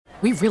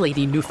We really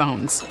need new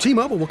phones.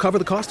 T-Mobile will cover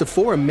the cost of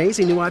 4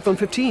 amazing new iPhone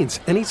 15s,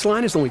 and each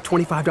line is only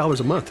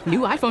 $25 a month. New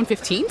iPhone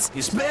 15s?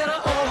 It's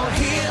better over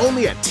here.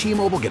 Only at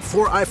T-Mobile, get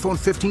 4 iPhone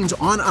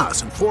 15s on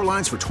us and 4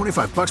 lines for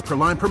 $25 per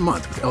line per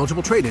month with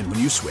eligible trade-in when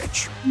you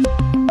switch.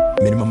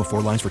 Minimum of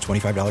 4 lines for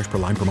 $25 per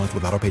line per month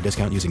with autopay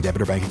discount using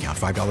debit or bank account.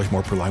 $5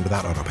 more per line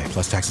without autopay,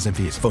 plus taxes and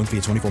fees. Phone fee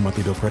at 24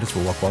 monthly bill credits for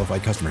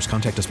well-qualified customers.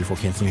 Contact us before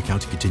canceling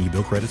account to continue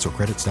bill credits or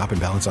credit stop and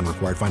balance on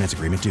required finance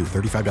agreement due.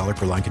 $35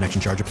 per line connection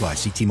charge applies.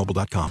 See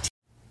T-Mobile.com.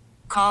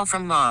 Call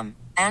from mom.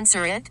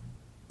 Answer it.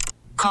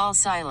 Call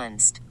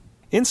silenced.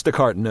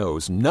 Instacart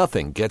knows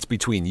nothing gets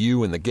between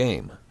you and the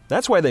game.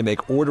 That's why they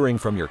make ordering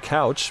from your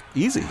couch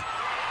easy.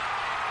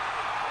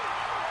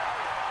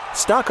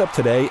 Stock up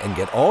today and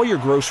get all your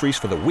groceries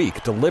for the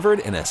week delivered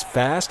in as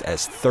fast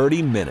as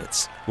 30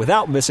 minutes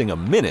without missing a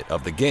minute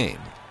of the game.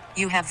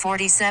 You have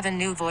 47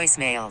 new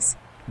voicemails.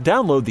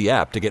 Download the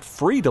app to get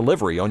free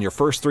delivery on your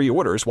first 3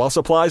 orders while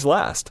supplies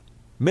last.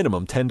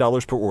 Minimum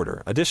 $10 per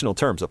order. Additional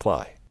terms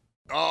apply.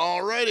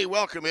 All righty,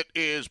 welcome. It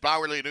is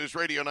Bauerle News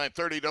Radio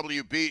 930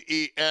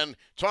 WBEN.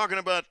 Talking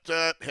about,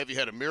 have you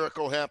had a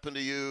miracle happen to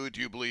you? Do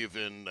you believe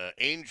in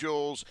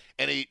angels?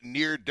 Any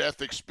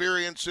near-death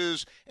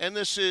experiences? And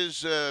this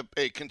is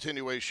a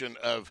continuation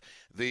of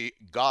the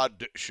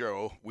God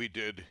show we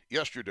did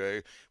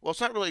yesterday. Well,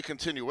 it's not really a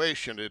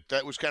continuation.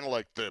 That was kind of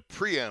like the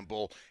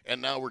preamble,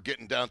 and now we're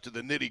getting down to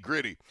the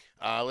nitty-gritty.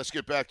 Let's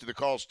get back to the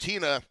calls.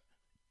 Tina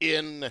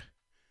in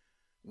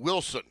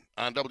Wilson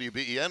on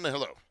WBEN.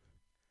 Hello.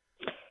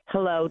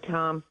 Hello,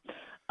 Tom.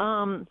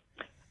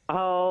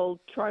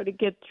 I'll try to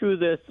get through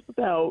this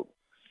without.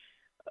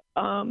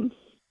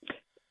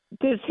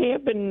 This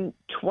happened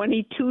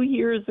 22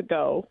 years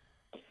ago.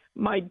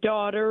 My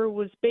daughter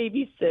was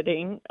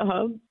babysitting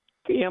a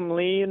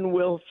family in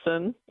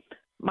Wilson.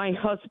 My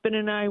husband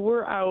and I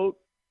were out,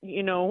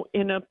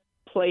 in a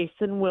place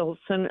in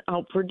Wilson,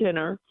 out for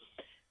dinner.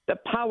 The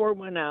power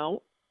went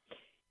out.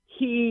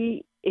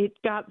 It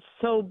got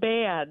so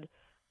bad.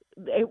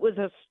 It was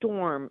a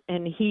storm,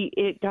 and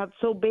it got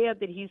so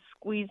bad that he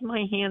squeezed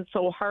my hand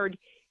so hard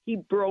he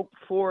broke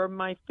 4 of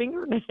my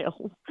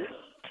fingernails.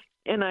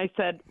 And I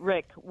said,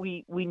 Rick,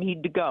 we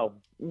need to go.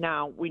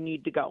 Now we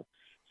need to go.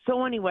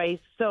 So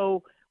anyway,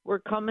 we're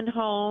coming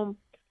home,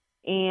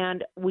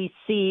 and we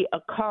see a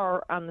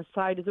car on the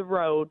side of the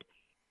road.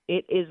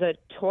 It is a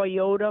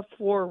Toyota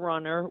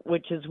 4Runner,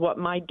 which is what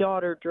my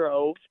daughter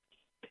drove.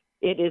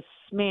 It is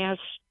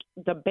smashed.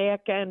 The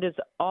back end is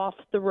off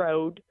the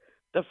road.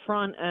 The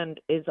front end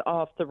is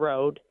off the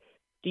road.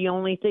 The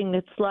only thing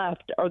that's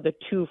left are the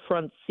 2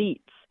 front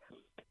seats.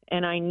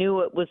 And I knew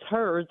it was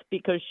hers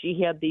because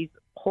she had these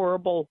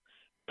horrible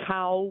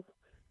cow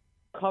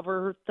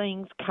cover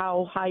things,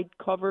 cowhide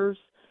covers.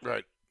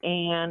 Right.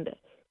 And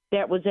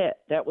that was it.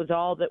 That was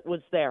all that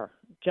was there,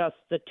 just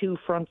the 2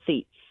 front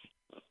seats.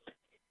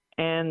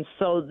 And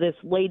so this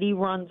lady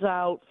runs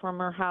out from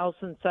her house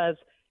and says,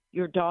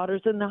 your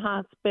daughter's in the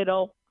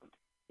hospital.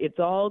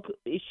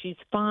 She's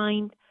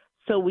fine.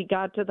 So we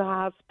got to the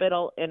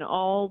hospital, and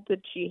all that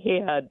she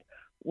had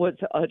was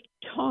a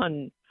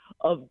ton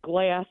of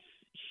glass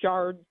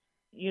shards,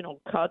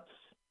 cuts.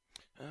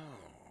 Oh.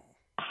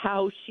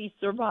 How she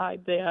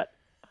survived that,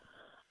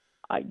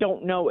 I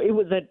don't know. It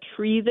was a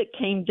tree that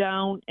came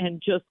down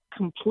and just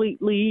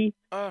completely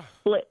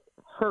split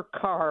her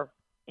car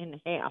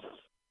in half.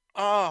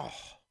 Oh,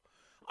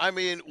 I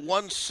mean,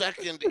 1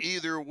 second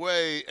either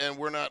way, and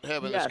we're not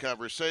having this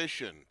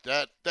conversation.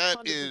 That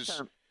 100%.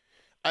 is...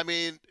 I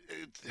mean,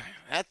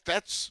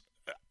 that's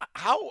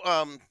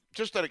how,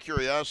 just out of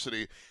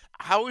curiosity,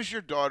 how is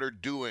your daughter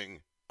doing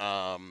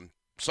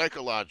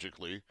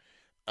psychologally,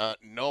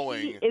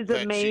 knowing she is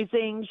that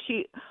amazing.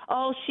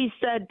 All she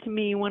said to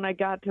me when I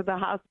got to the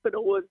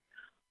hospital was,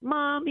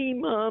 Mommy,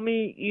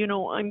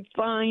 I'm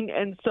fine.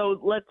 And so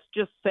let's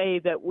just say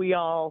that we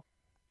all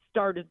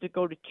started to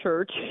go to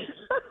church.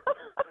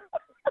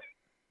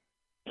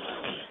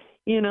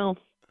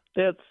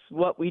 That's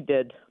what we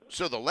did.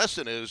 So the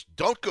lesson is,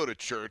 don't go to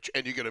church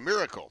and you get a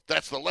miracle.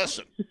 That's the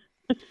lesson.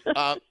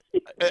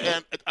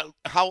 And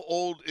how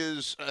old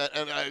is?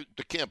 And I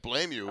can't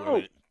blame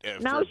you.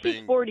 Now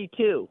she's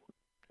 42,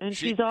 and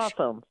she's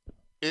awesome.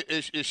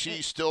 Is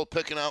she still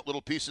picking out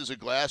little pieces of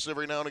glass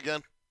every now and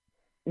again?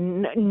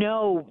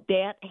 No,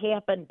 that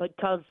happened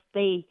because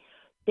they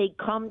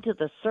come to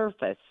the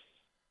surface.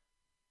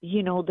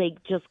 They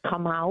just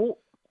come out.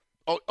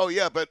 Oh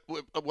yeah, but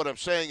what I'm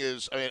saying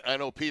is, I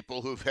know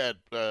people who've had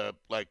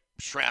like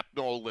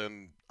shrapnel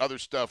and other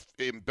stuff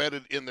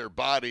embedded in their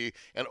body,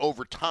 and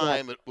over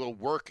time it will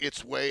work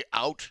its way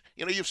out.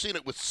 You've seen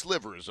it with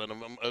slivers on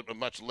a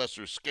much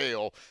lesser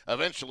scale.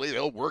 Eventually,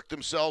 they'll work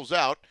themselves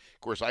out.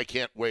 Of course, I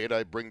can't wait.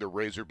 I bring the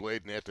razor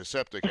blade and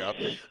antiseptic out,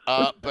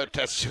 but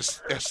that's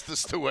just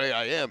the way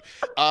I am.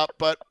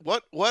 But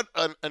what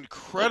an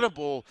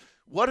incredible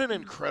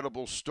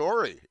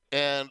story.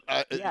 And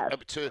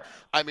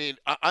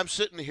I'm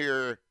sitting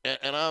here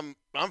and I'm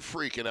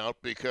freaking out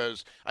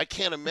because I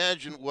can't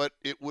imagine what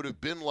it would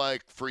have been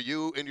like for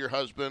you and your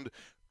husband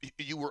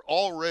you were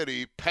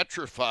already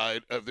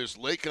petrified of this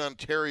Lake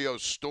Ontario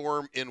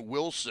storm in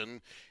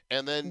Wilson,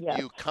 and then Yes.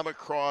 you come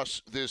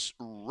across this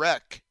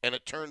wreck, and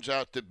it turns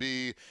out to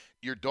be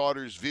your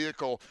daughter's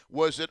vehicle.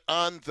 Was it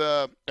on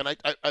the? And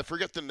I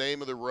forget the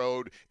name of the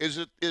road. Is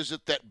it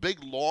that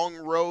big long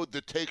road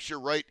that takes you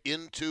right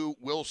into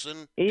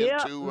Wilson,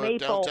 Yeah, into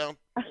Maple. downtown?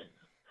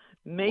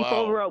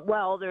 Maple Wow. Road.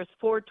 Well, there's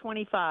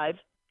 425.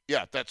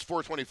 Yeah, that's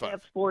 425.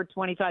 That's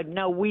 425.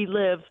 No, we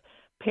live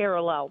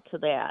parallel to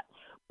that.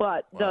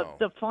 But Wow.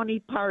 the funny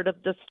part of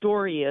the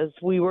story is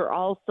we were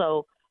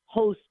also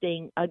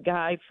hosting a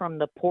guy from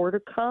the Porter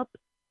Cup,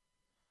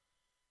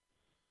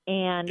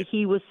 and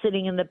he was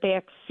sitting in the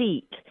back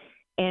seat.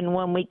 And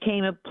when we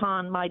came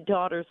upon my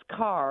daughter's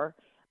car,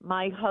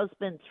 my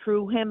husband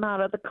threw him out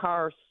of the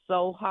car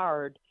so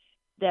hard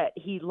that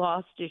he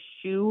lost his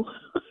shoe.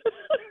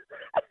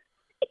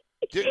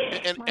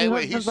 My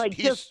Wait, husband's like,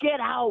 just get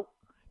out.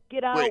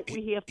 Get out. Wait,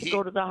 We have to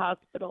go to the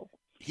hospital.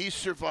 he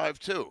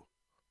survived too.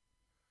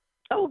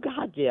 Oh,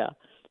 God, yeah.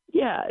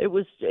 Yeah, it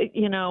was,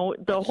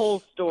 the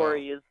whole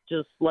story is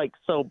just, like,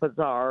 so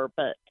bizarre.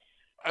 But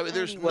I mean,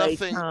 there's anyway,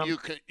 nothing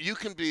you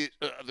can be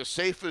the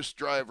safest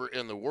driver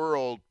in the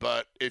world,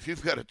 but if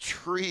you've got a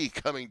tree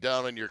coming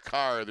down on your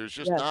car, there's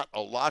just not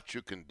a lot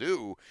you can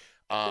do.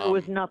 There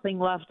was nothing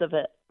left of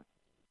it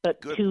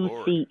but Good two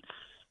Lord. seats.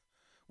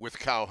 With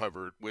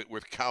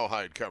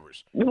cowhide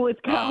covers.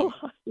 With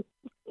cowhide.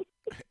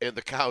 And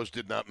the cows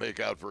did not make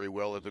out very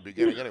well at the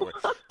beginning anyway.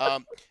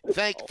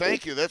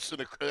 Thank you. That's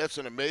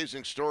an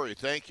amazing story.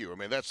 Thank you. I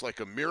mean, that's like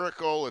a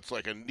miracle. It's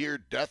like a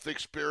near-death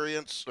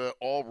experience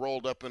all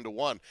rolled up into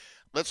one.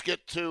 Let's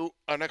get to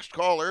our next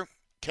caller,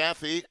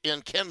 Kathy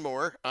in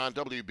Kenmore on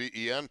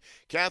WBEN.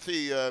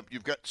 Kathy,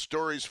 you've got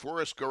stories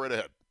for us. Go right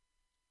ahead.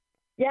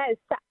 Yes,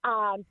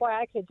 boy,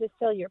 I could just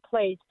fill your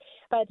plate.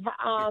 But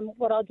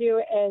what I'll do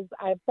is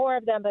I have four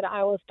of them, but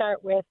I will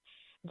start with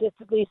just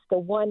at least the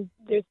one.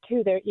 There's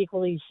two that are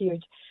equally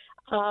huge.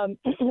 One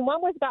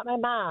was about my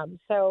mom.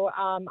 So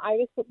I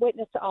was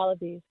witness to all of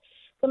these.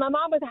 So my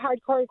mom was a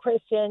hardcore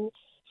Christian.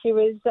 She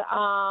was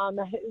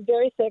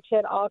very sick. She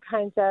had all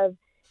kinds of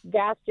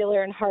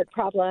vascular and heart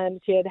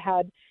problems. She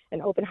had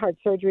an open heart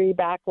surgery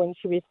back when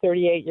she was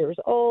 38 years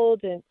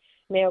old, and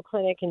Mayo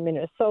Clinic in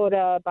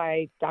Minnesota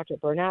by Dr.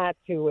 Burnett,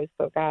 who was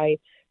the guy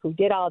who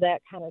did all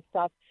that kind of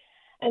stuff.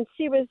 And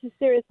she was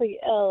seriously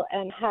ill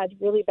and had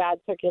really bad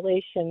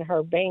circulation.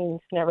 Her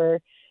veins never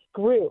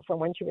grew from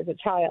when she was a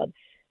child.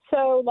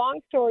 So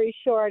long story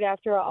short,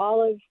 after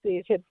all of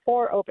these, she had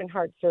 4 open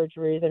heart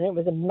surgeries, and it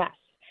was a mess.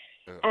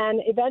 Yeah.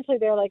 And eventually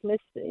they're like, we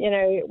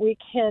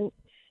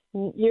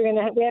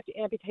have to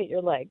amputate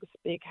your legs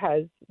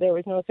because there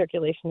was no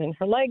circulation in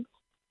her legs.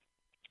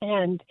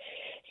 And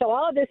so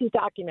all of this is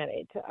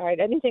documented. All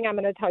right. Anything I'm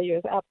going to tell you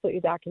is absolutely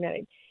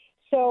documented.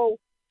 So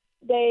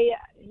they,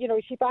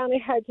 she finally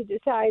had to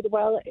decide,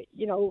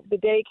 the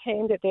day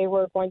came that they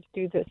were going to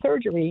do the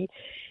surgery.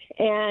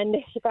 And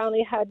she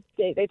finally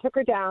they took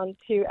her down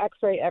to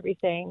x-ray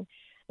everything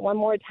one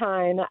more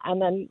time and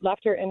then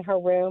left her in her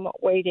room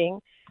waiting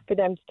for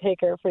them to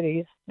take her for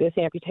this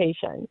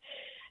amputation.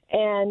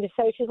 And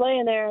so she's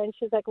laying there and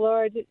she's like,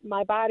 Lord,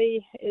 my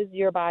body is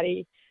your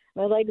body.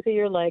 My legs are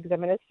your legs.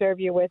 I'm going to serve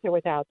you with or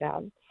without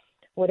them,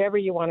 whatever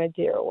you want to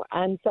do.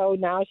 And so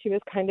now she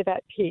was kind of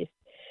at peace.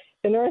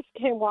 The nurse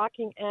came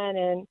walking in,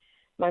 and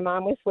my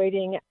mom was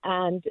waiting,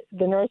 and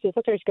the nurse just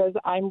looked at her. She goes,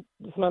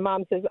 my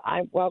mom says,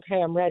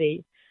 okay, I'm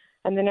ready.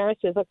 And the nurse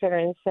just looked at her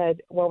and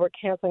said, well, we're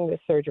canceling this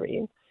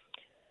surgery.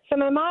 So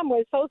my mom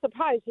was so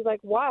surprised. She's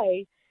like,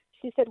 why?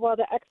 She said, well,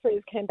 the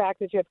x-rays came back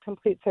that you have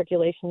complete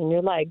circulation in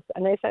your legs,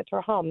 and they sent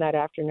her home that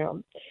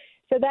afternoon.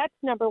 So that's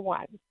number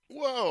one.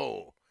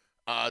 Whoa.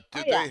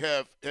 They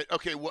have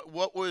okay?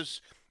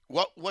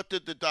 What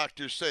did the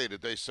doctors say?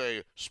 Did they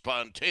say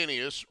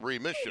spontaneous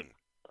remission?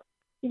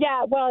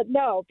 Yeah, well,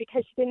 no,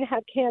 because she didn't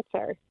have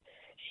cancer.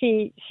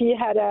 She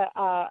had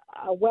a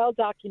well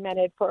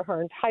documented for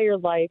her entire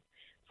life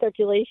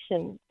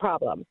circulation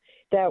problem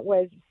that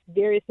was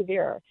very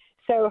severe.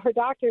 So her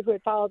doctor, who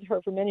had followed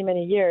her for many,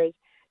 many years,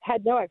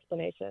 had no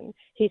explanation.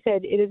 He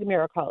said, it is a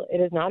miracle.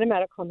 It is not a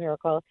medical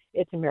miracle.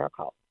 It's a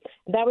miracle.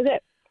 And that was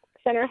it.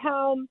 Sent her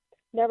home.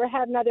 Never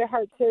had another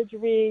heart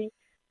surgery,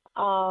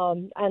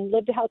 and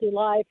lived a healthy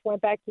life,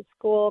 went back to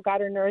school,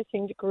 got her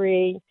nursing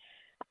degree,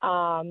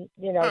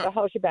 the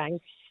whole shebang.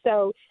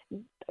 So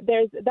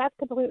that's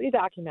completely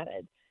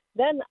documented.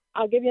 Then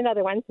I'll give you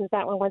another one since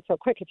that one went so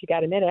quick if you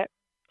got a minute.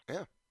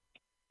 Yeah.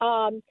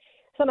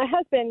 So my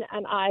husband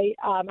and my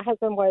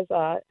husband was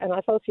an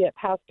associate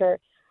pastor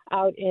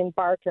out in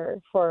Barker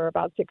for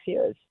about 6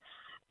 years.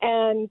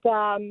 And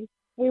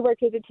we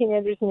worked with the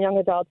teenagers and young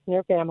adults and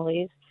their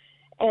families.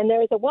 And there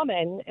was a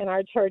woman in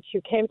our church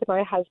who came to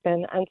my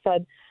husband and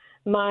said,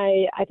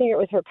 I think it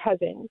was her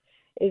cousin,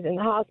 is in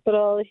the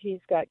hospital. He's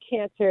got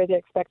cancer. They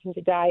expect him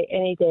to die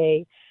any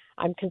day.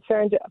 I'm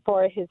concerned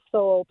for his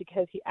soul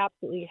because he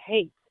absolutely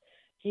hates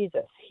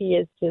Jesus. He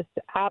is just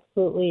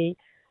absolutely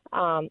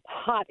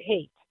hot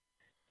hate.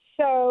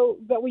 So,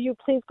 but will you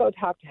please go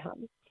talk to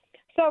him?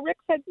 So Rick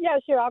said, yeah,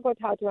 sure, I'll go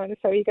talk to him.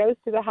 So he goes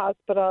to the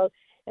hospital,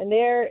 and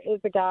there is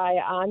a guy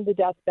on the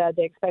deathbed.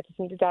 They expected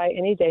him to die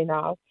any day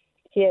now.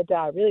 He had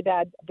really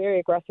bad, very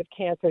aggressive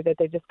cancer that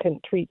they just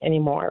couldn't treat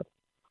anymore.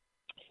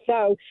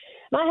 So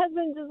my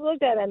husband just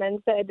looked at him and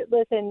said,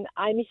 listen,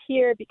 I'm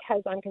here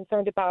because I'm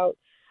concerned about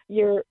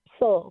your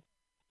soul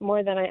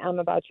more than I am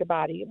about your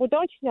body. Well,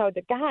 don't you know,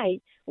 the guy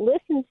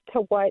listens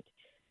to what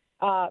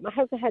my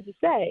husband had to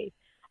say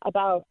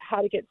about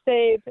how to get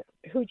saved,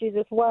 who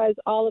Jesus was,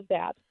 all of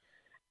that.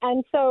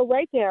 And so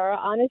right there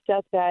on his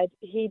deathbed,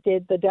 he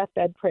did the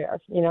deathbed prayer,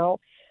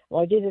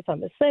 Lord Jesus,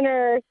 I'm a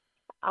sinner,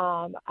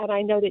 and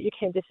I know that you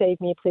came to save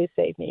me. Please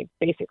save me,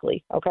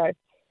 basically, okay?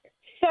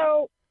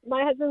 So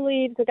my husband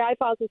leaves. The guy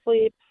falls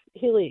asleep.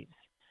 He leaves.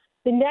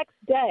 The next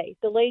day,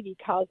 the lady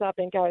calls up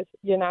and goes,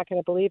 you're not going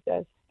to believe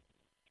this.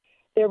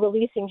 They're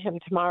releasing him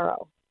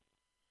tomorrow.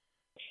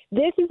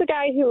 This is the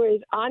guy who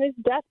is on his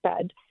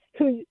deathbed,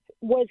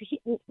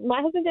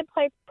 my husband didn't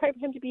pray for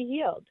him to be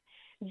healed.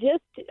 He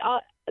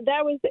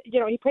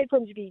prayed for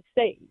him to be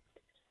saved.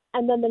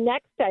 And then the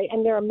next day,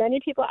 and there are many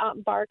people out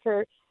in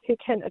Barker who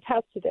can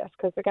attest to this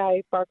because the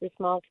guy, Barker's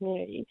small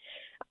community,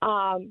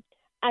 and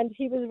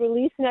he was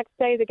released the next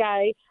day. The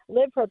guy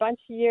lived for a bunch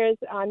of years.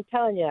 I'm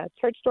telling you,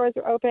 church doors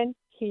were open.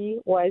 He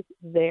was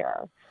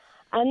there.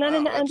 And then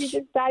in the end, he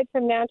just died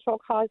from natural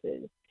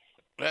causes.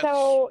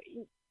 How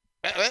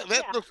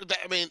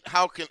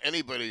can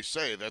anybody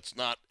say that's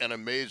not an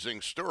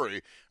amazing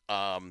story?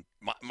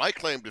 My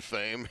claim to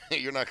fame,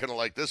 you're not going to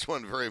like this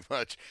one very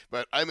much,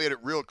 but I made it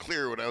real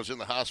clear when I was in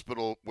the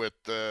hospital with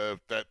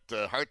that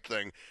heart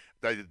thing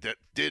that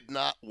did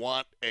not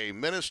want a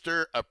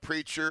minister, a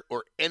preacher,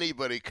 or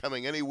anybody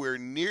coming anywhere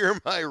near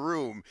my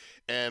room.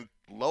 And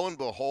lo and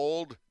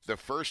behold, the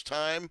first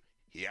time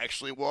he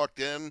actually walked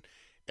in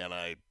and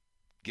I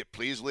get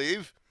please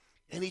leave,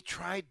 and he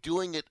tried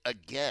doing it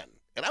again.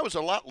 And I was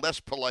a lot less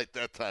polite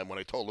that time when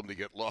I told him to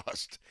get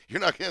lost.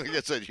 You're not going to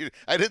get said.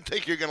 I didn't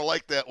think you're going to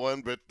like that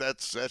one, but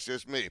that's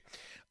just me.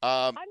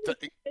 I'm just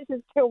curious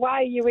as to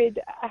why you would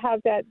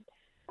have that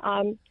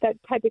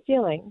type of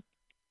feeling.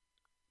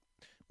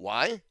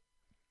 Why?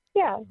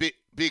 Yeah.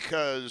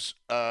 Because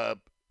I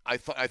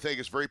think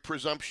it's very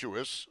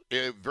presumptuous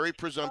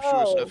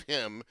of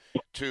him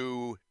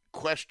to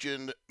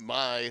question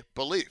my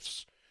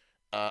beliefs.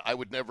 I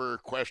would never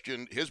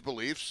question his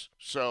beliefs,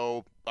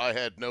 so I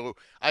had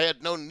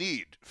no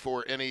need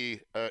for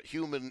any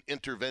human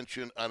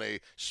intervention on a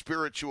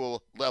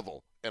spiritual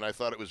level, and I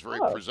thought it was very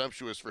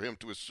presumptuous for him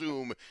to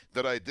assume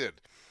that I did.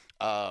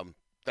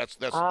 That's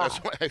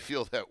why I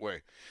feel that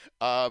way.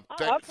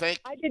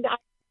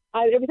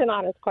 It was an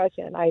honest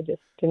question. I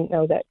just didn't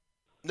know that.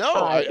 No,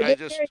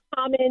 it's very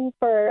common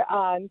for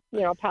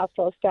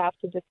pastoral staff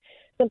to just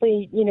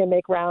simply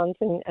make rounds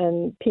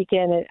and peek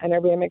in at a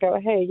room and go,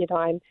 hey,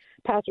 I'm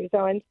Pastor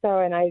so and so,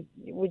 and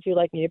would you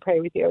like me to pray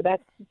with you?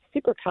 That's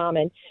super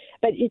common,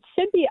 but it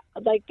should be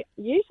like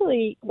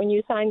usually when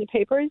you sign the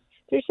papers,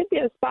 there should be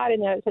a spot in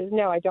there that says,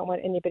 no, I don't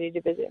want anybody to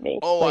visit me.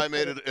 Oh, I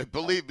made it.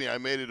 Believe me, I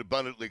made it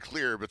abundantly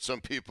clear, but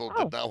some people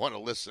did not want to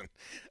listen.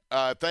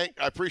 I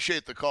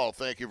appreciate the call.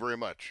 Thank you very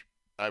much.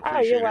 I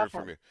appreciate hearing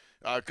from you.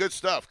 Good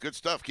stuff. Good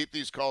stuff. Keep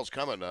these calls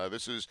coming.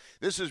 This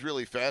is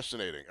really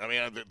fascinating. I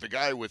mean, the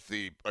guy with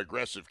the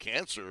aggressive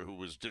cancer who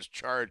was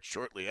discharged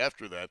shortly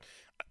after that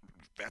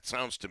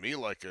sounds to me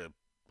like a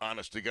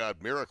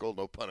honest-to-God miracle,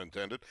 no pun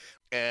intended.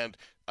 And,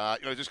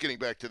 just getting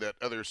back to that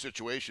other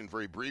situation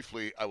very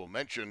briefly, I will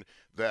mention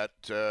that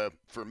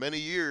for many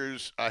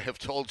years I have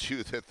told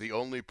you that the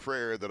only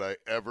prayer that I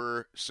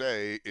ever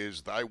say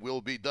is, thy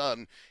will be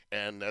done,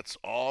 and that's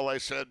all I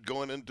said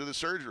going into the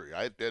surgery.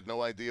 I had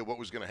no idea what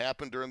was going to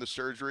happen during the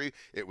surgery.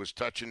 It was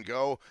touch and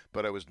go,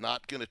 but I was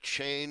not going to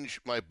change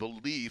my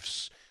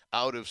beliefs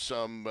out of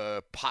some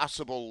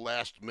possible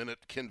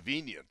last-minute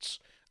convenience.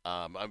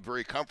 I'm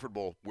very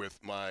comfortable with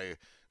my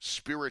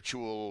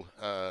spiritual,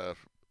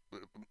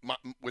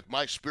 with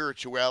my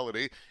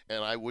spirituality,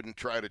 and I wouldn't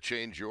try to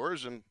change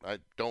yours, and I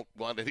don't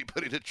want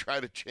anybody to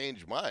try to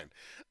change mine.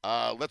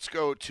 Let's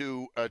go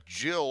to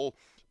Jill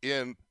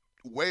in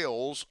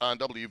Wales on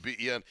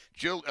WBEN.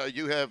 Jill,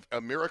 you have a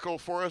miracle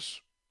for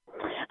us?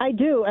 I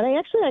do,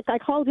 and I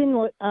called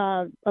in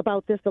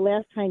about this the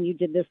last time you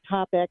did this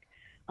topic.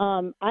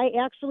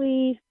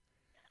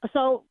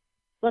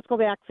 Let's go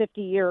back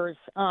 50 years.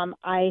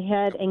 I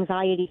had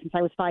anxiety since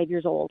I was 5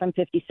 years old. I'm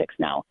 56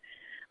 now.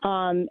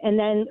 And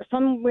then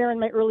somewhere in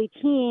my early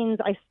teens,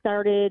 I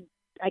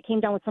came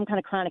down with some kind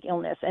of chronic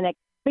illness, and it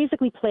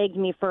basically plagued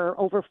me for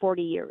over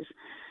 40 years.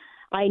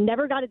 I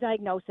never got a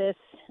diagnosis.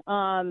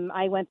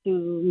 I went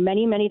through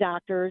many, many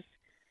doctors,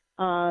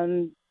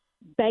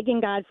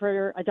 begging God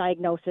for a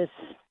diagnosis.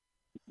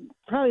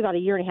 Probably about a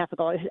year and a half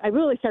ago, I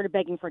really started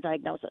begging for a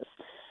diagnosis.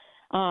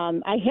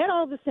 I had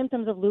all the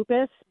symptoms of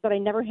lupus, but I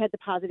never had the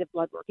positive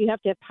blood work. You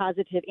have to have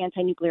positive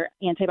anti-nuclear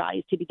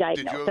antibodies to be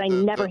diagnosed, and I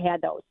never had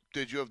those.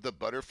 Did you have the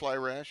butterfly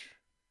rash?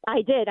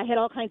 I did. I had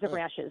all kinds of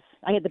rashes.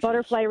 I had the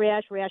butterfly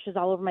rash, rashes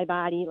all over my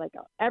body, like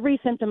every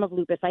symptom of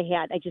lupus I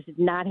had. I just did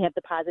not have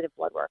the positive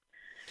blood work.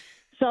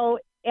 So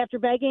after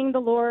begging the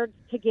Lord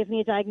to give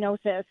me a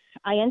diagnosis,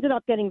 I ended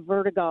up getting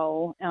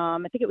vertigo. I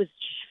think it was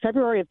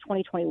February of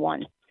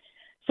 2021.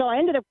 So I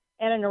ended up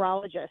at a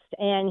neurologist,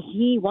 and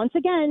he once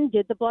again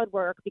did the blood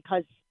work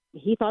because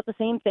he thought the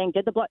same thing,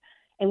 did the blood.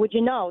 And would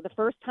you know, the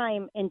first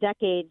time in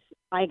decades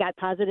I got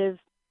positive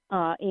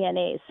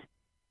ENAs.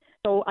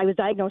 So I was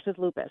diagnosed with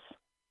lupus.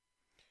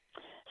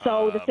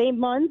 So the same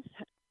month,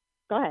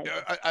 go ahead.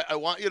 I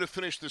want you to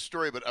finish this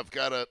story, but I've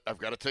got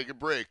to take a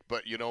break.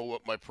 But you know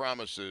what my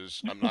promise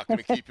is? I'm not going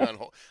to keep you on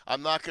hold.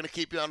 I'm not going to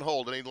keep you on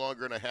hold any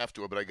longer than I have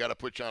to. But I got to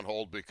put you on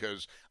hold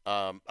because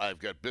I've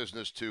got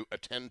business to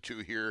attend to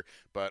here.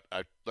 But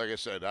like I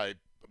said,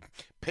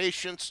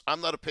 patience.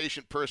 I'm not a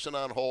patient person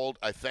on hold.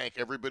 I thank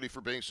everybody for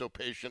being so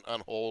patient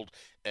on hold,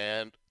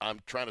 and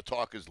I'm trying to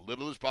talk as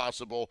little as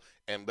possible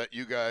and let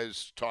you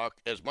guys talk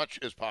as much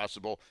as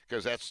possible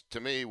because that's, to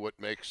me, what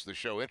makes the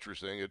show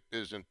interesting.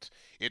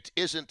 It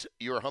isn't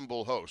your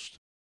humble host.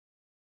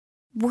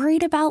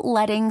 Worried about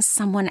letting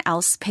someone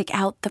else pick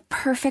out the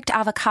perfect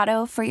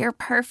avocado for your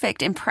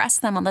perfect impress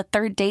them on the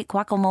third date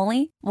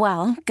guacamole?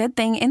 Well, good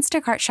thing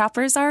Instacart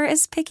shoppers are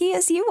as picky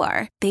as you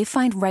are. They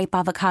find ripe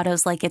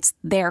avocados like it's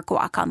their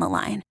guac on the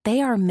line.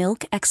 They are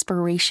milk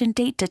expiration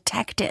date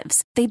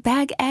detectives. They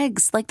bag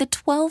eggs like the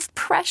 12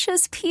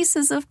 precious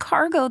pieces of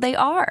cargo they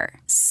are.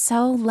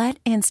 So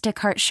let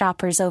Instacart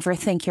shoppers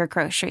overthink your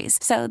groceries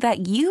so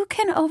that you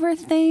can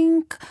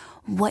overthink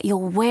what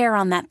you'll wear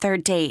on that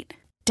third date.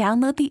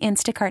 Download the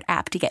Instacart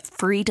app to get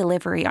free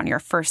delivery on your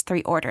first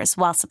 3 orders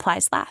while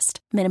supplies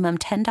last. Minimum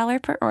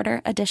 $10 per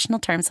order. Additional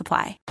terms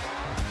apply.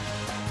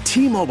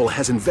 T-Mobile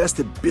has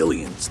invested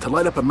billions to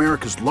light up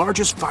America's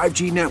largest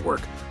 5G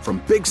network,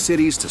 from big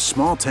cities to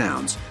small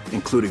towns,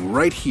 including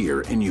right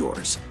here in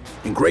yours.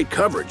 And great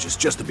coverage is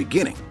just the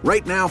beginning.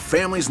 Right now,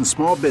 families and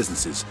small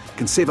businesses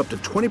can save up to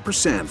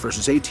 20%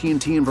 versus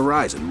AT&T and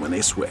Verizon when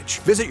they switch.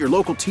 Visit your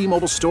local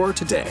T-Mobile store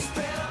today.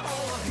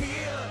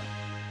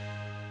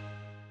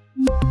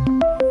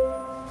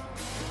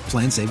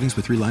 Plan savings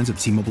with 3 lines of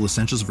T-Mobile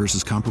Essentials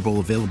versus comparable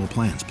available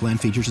plans. Plan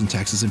features and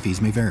taxes and fees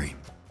may vary.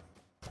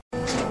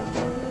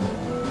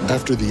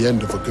 After the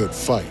end of a good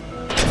fight,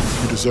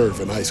 you deserve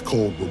an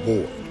ice-cold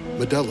reward.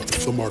 Modelo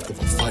is the mark of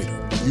a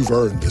fighter. You've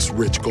earned this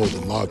rich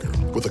golden lager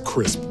with a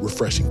crisp,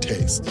 refreshing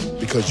taste.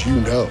 Because you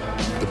know,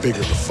 the bigger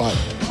the fight,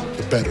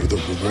 the better the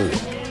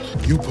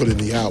reward. You put in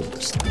the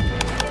hours,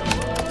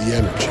 the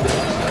energy,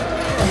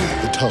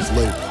 the tough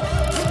labor.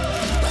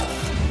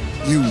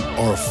 You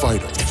are a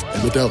fighter,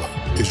 and Modelo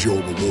is your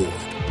reward.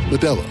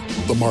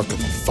 Modelo, the mark of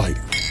a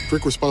fighter.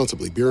 Drink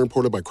responsibly. Beer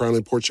imported by Crown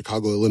Imports,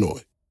 Chicago,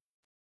 Illinois.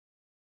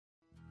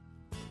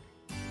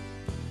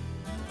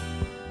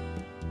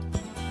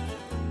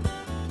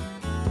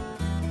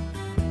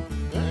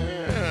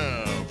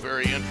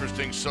 Very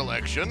interesting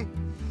selection.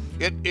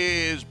 It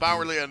is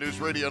Bauerle on News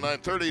Radio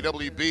 930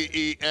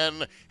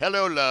 WBEN.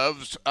 Hello,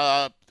 loves.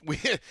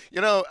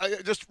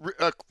 Just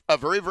a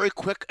very, very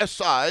quick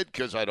aside,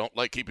 because I don't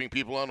like keeping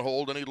people on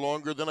hold any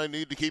longer than I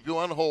need to keep you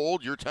on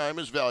hold. Your time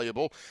is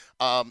valuable.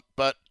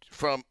 But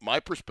from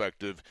my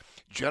perspective,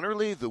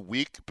 generally the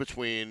week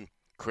between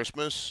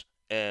Christmas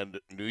and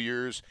New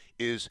Year's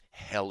is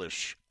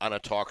hellish on a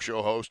talk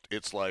show host.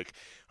 It's like,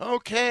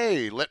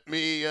 okay, let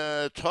me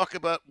talk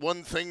about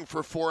one thing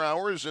for 4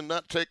 hours and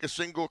not take a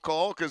single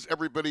call because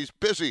everybody's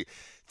busy.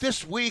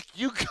 This week,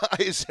 you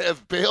guys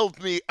have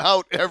bailed me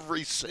out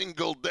every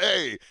single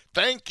day.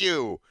 Thank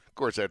you. Of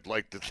course, I'd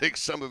like to think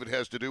some of it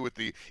has to do with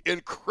the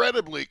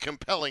incredibly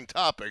compelling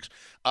topics.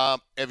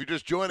 If you're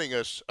just joining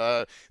us,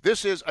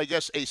 this is, I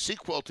guess, a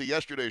sequel to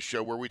yesterday's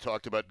show where we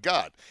talked about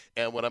God.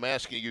 And what I'm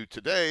asking you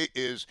today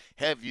is,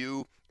 have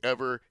you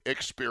ever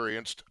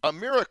experienced a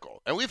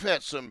miracle? And we've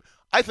had some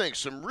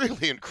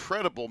really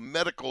incredible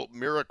medical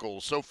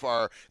miracles so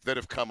far that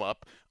have come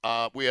up.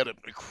 We had an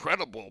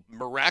incredible,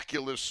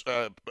 miraculous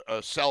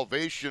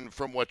salvation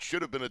from what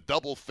should have been a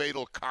double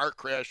fatal car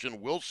crash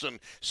in Wilson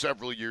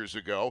several years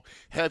ago.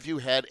 Have you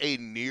had a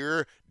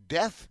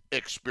near-death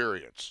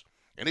experience?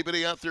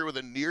 Anybody out there with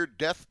a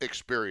near-death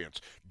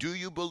experience? Do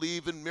you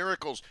believe in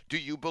miracles? Do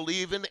you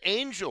believe in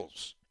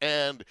angels?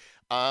 And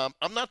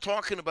I'm not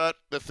talking about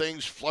the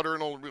things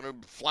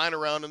flying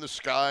around in the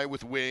sky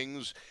with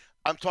wings.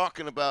 I'm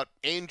talking about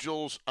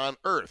angels on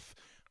earth.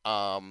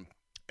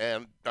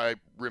 And I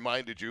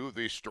reminded you of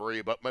the story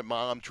about my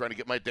mom trying to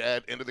get my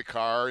dad into the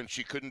car, and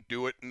she couldn't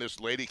do it, and this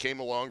lady came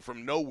along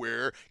from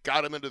nowhere,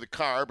 got him into the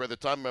car. By the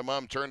time my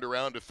mom turned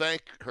around to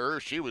thank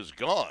her, she was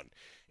gone.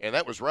 And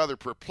that was rather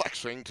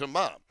perplexing to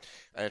Mom.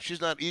 And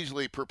she's not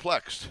easily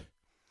perplexed.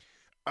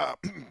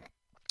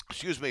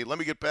 Excuse me, let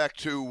me get back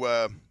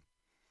to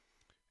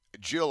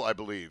Jill, I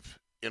believe,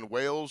 in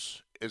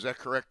Wales. Is that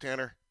correct,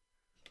 Tanner?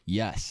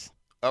 Yes.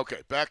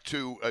 Okay, back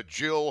to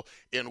Jill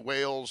in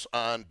Wales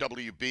on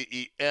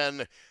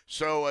WBEN.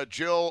 So,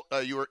 Jill,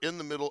 you were in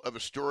the middle of a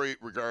story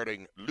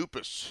regarding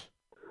lupus.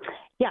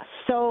 Yes.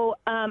 So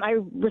I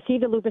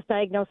received a lupus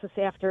diagnosis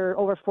after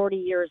over 40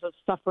 years of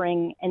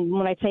suffering. And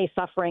when I say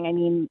suffering, I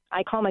mean,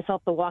 I call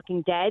myself the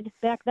Walking Dead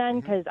back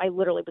then because I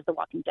literally was the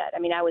Walking Dead. I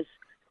mean, I was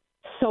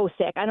so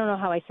sick. I don't know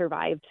how I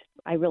survived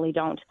I really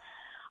don't.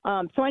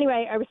 So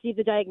anyway, I received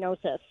the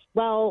diagnosis.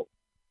 Well,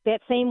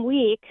 that same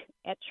week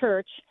at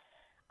church,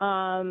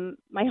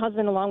 my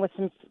husband, along with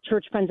some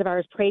church friends of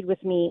ours, prayed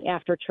with me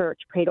after church,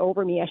 prayed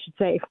over me, I should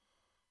say.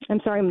 I'm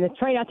sorry, I'm going to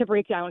try not to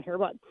break down here,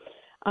 but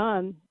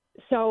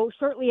so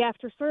shortly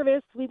after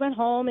service, we went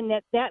home, and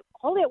that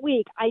all that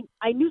week,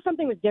 I knew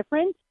something was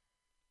different,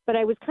 but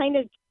I was kind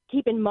of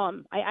keeping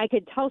mum. I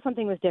could tell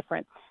something was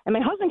different. And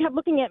my husband kept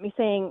looking at me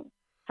saying,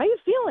 how you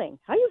feeling?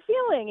 How you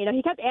feeling? You know,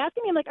 he kept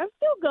asking me. I'm like, I'm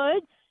still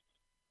good.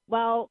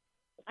 Well,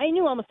 I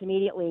knew almost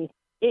immediately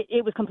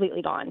it was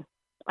completely gone.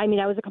 I mean,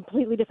 I was a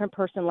completely different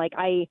person. Like,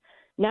 I,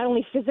 not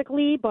only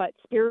physically, but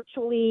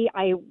spiritually,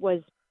 I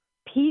was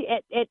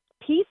at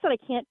peace that I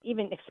can't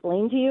even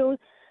explain to you,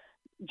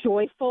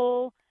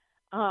 joyful,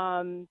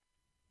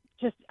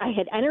 just, I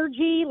had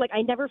energy. Like,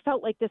 I never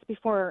felt like this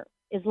before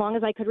as long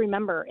as I could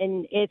remember.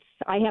 And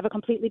I have a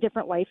completely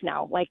different life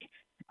now. Like,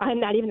 I'm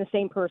not even the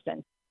same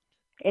person.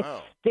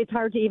 It's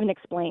hard to even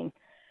explain.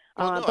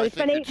 Well, no, but it's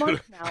been 8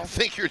 months now. I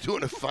think you're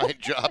doing a fine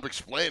job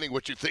explaining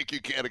what you think you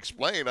can't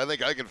explain. I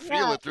think I can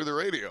feel it through the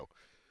radio.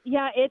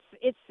 Yeah, it's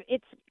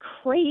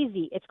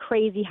crazy. It's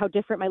crazy how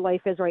different my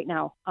life is right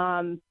now.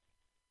 I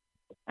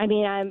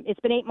mean, it's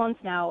been 8 months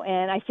now,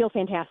 and I feel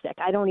fantastic.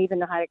 I don't even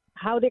know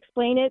how to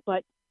explain it,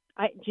 but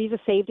Jesus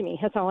saved me.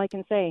 That's all I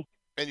can say.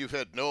 And you've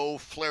had no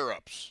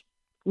flare-ups?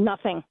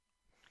 Nothing.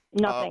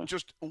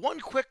 Just one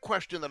quick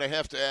question that I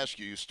have to ask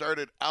you. You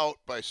started out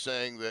by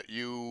saying that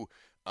you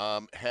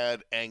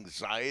had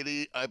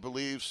anxiety, I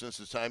believe, since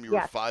the time you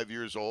were 5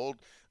 years old.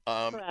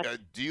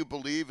 Do you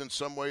believe in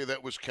some way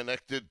that was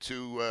connected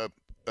to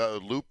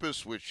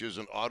lupus, which is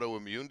an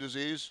autoimmune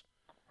disease?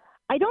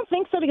 I don't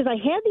think so, because I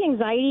had the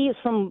anxiety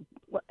from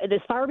as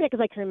far back as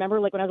I can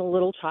remember, like when I was a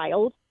little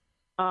child.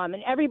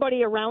 And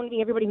everybody around me,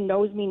 everybody who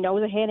knows me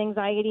knows I had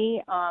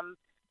anxiety.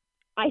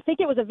 I think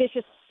it was a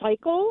vicious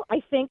cycle.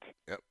 I think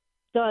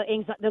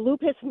the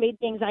lupus made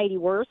the anxiety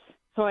worse.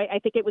 So I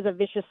think it was a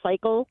vicious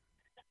cycle.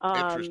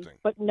 Interesting.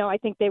 But no, I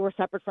think they were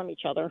separate from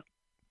each other.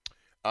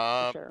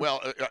 Sure.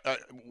 Well,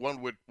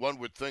 one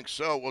would think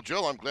so. Well,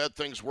 Jill, I'm glad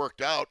things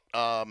worked out.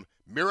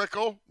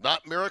 Miracle,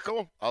 not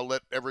miracle. I'll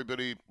let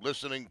everybody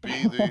listening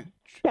be the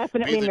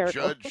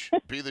judge.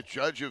 Be the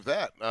judge of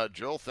that.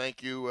 Jill,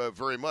 thank you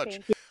very much.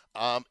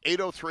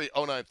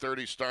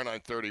 803-0930, star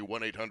 930,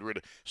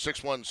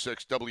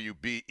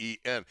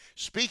 1-800-616-WBEN.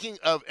 Speaking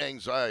of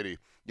anxiety,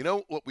 you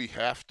know what we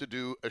have to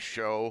do a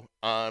show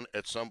on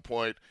at some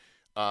point,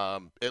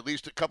 at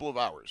least a couple of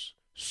hours?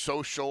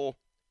 Social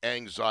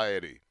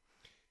anxiety.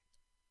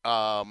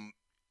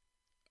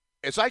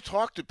 As I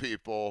talk to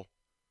people,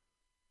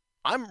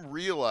 I'm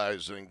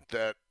realizing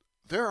that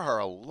there are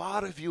a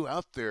lot of you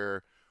out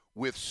there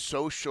with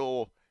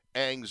social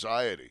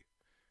anxiety.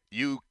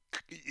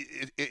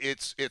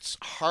 It's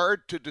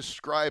hard to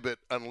describe it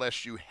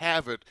unless you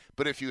have it,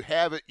 but if you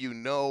have it, you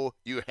know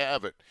you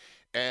have it.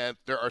 And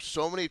there are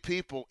so many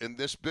people in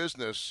this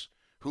business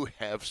who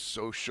have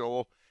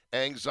social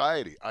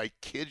anxiety. I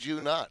kid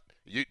you not.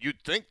 You'd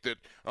think that,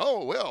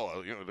 oh,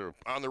 well, they're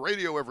on the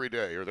radio every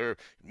day, or their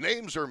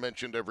names are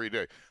mentioned every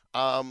day.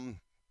 And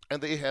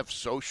they have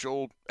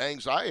social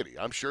anxiety.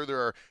 I'm sure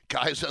there are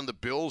guys on the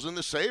Bills and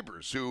the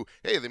Sabres who,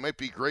 hey, they might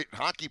be great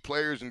hockey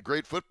players and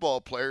great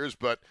football players,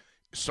 but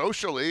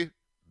socially,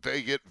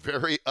 they get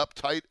very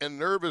uptight and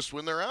nervous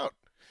when they're out.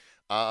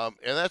 And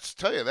that's a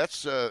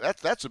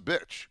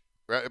bitch,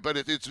 right? But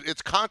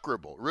it's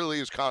conquerable. It really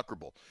is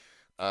conquerable.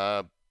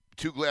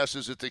 2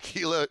 glasses of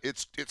tequila,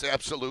 it's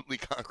absolutely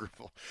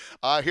conquerable.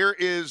 Here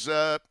is,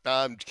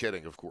 I'm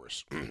kidding, of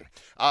course.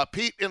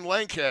 Pete in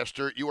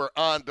Lancaster, you are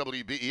on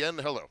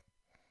WBEN. Hello.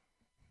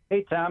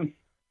 Hey, Tom.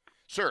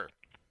 Sir.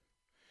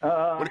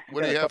 What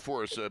do you have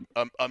for us?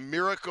 A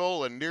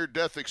miracle, a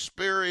near-death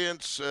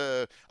experience,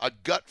 a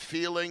gut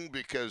feeling?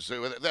 Because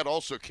that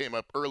also came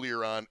up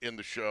earlier on in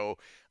the show,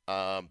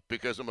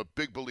 because I'm a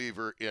big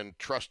believer in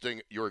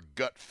trusting your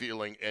gut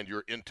feeling and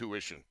your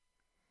intuition.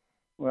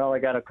 Well, I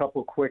got a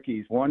couple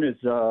quickies. One is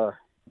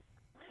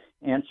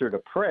answer to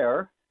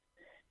prayer,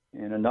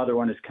 and another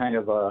one is kind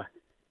of a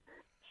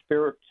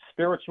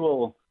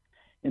spiritual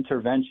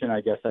intervention,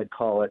 I guess I'd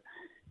call it.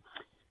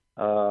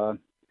 I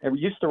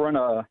used to run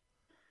a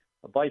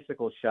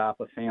bicycle shop,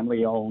 a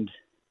family-owned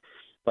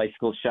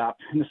bicycle shop,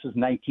 and this was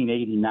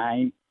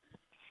 1989.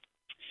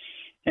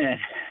 And,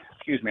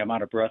 excuse me, I'm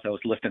out of breath. I was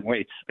lifting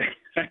weights.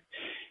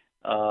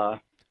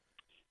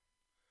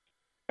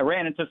 I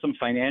ran into some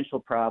financial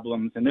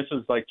problems, and this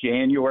was like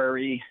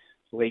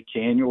late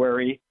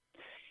January,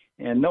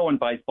 and no one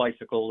buys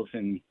bicycles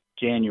in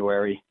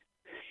January.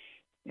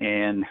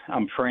 And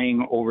I'm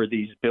praying over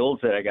these bills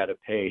that I got to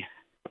pay.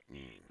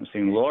 I'm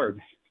saying, Lord,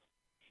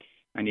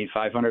 I need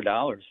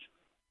 $500.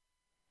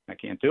 I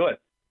can't do it.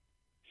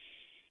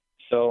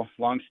 So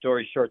long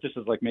story short, this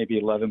is like maybe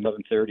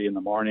 11:30 in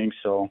the morning.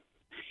 So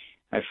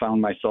I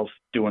found myself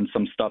doing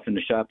some stuff in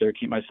the shop there,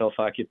 keep myself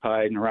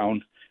occupied, and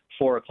around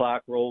 4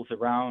 o'clock rolls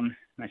around,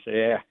 and I say,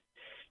 yeah,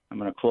 I'm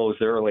going to close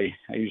early.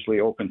 I usually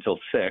open till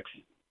 6.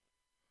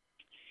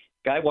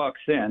 Guy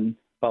walks in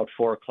about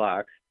 4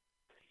 o'clock,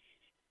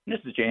 And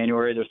this is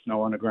January. There's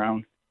snow on the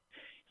ground.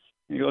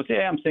 And he goes,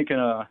 yeah, I'm thinking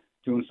of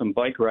doing some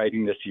bike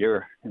riding this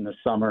year in the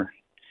summer.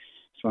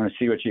 Just want to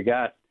see what you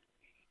got.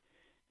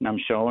 And I'm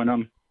showing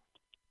him.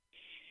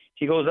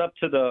 He goes up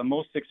to the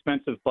most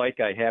expensive bike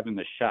I have in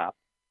the shop.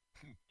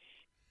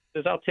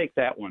 Says, I'll take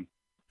that one.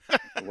 I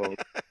said, well,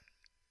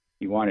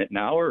 you want it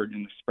now or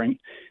in the spring?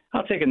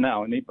 I'll take it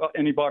now. And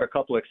he bought a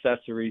couple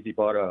accessories. He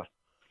bought I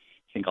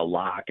think a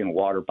lock and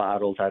water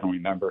bottles. I don't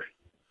remember.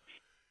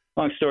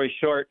 Long story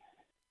short,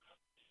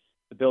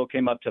 the bill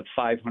came up to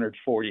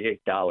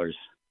 $548.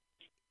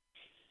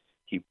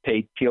 He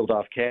peeled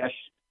off cash,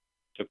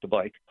 took the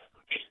bike.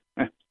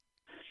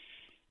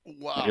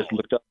 Wow. I just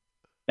looked up.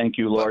 Thank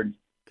you, Lord.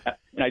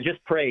 And I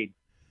just prayed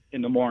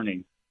in the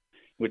morning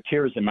with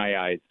tears in my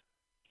eyes.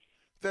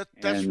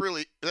 That's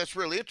really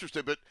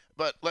interesting.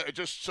 But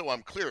just so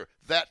I'm clear,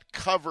 that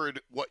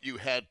covered what you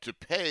had to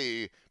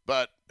pay.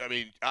 But I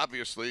mean,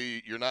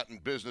 obviously, you're not in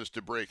business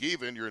to break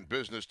even. You're in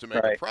business to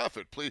make a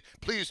profit.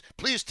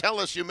 Please tell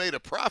us you made a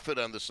profit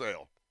on the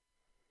sale.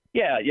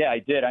 Yeah, I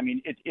did. I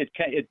mean,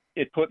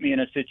 it put me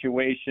in a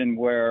situation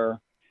where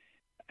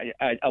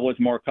I was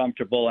more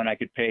comfortable and I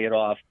could pay it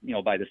off,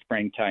 by the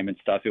springtime and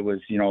stuff. It was,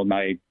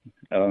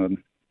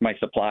 my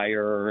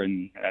supplier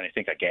and I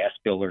think a gas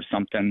bill or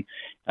something.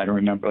 I don't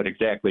remember what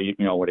exactly,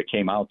 what it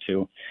came out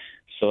to.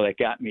 So that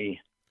got me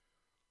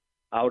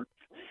out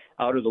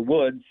of the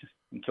woods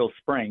until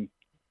spring.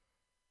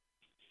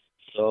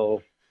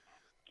 So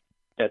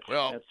that's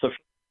all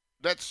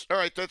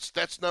right.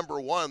 That's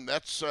number one.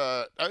 That's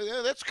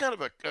kind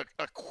of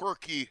a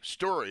quirky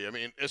story. I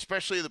mean,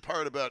 especially the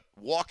part about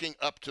walking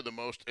up to the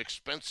most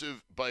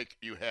expensive bike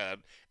you had,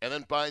 and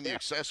then buying the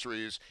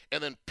accessories,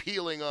 and then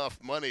peeling off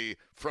money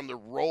from the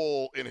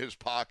roll in his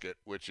pocket,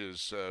 which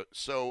is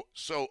so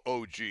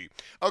OG.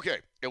 Okay,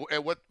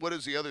 and what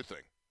is the other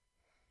thing?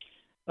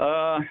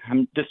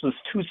 This was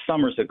 2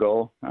 summers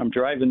ago. I'm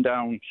driving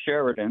down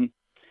Sheridan.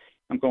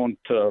 I'm going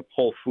to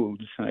Whole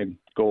Foods. I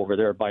go over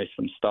there, buy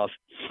some stuff.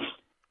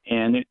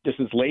 And this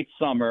is late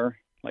summer,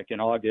 like in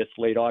August,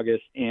 late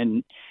August.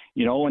 And,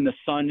 when the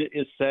sun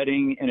is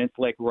setting and it's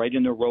like right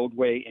in the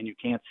roadway and you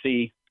can't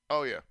see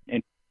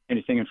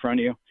anything in front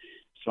of you.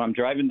 So I'm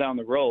driving down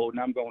the road and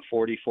I'm going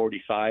 40,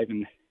 45.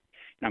 And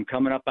I'm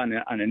coming up on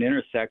an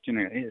intersection.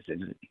 And is it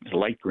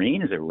light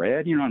green? Is it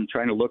red? I'm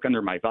trying to look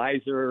under my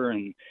visor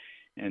and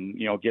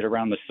get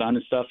around the sun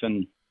and stuff.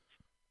 And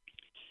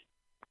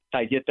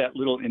I get that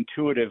little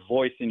intuitive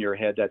voice in your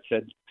head that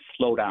said,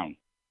 slow down.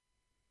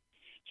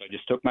 So I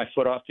just took my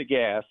foot off the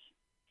gas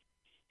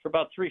for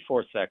about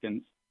 3-4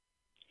 seconds.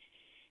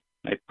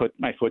 I put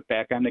my foot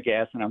back on the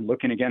gas and I'm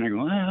looking again. I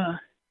go,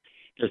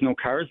 there's no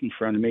cars in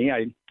front of me.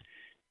 I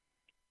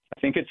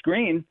think it's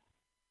green.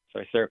 So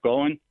I start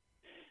going.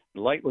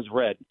 The light was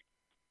red.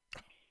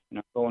 And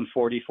I'm going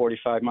 40,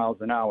 45 miles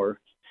an hour.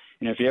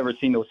 And if you ever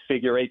seen those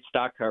figure 8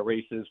 stock car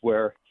races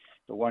where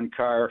the one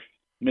car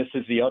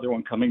misses the other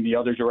one coming the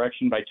other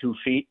direction by 2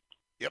 feet.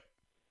 Yep.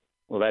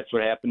 Well, that's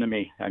what happened to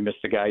me. I missed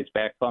the guy's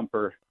back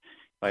bumper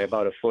by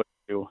about a foot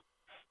or two.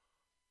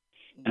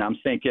 And I'm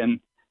thinking,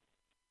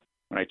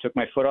 when I took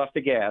my foot off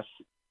the gas,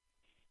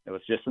 it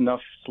was just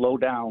enough slow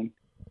down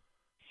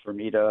for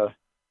me to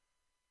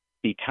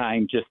be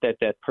timed just at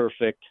that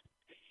perfect,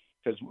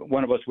 because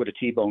one of us would have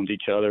T-boned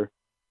each other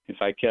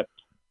if I kept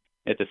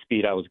at the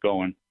speed I was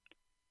going.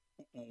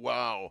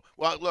 Wow.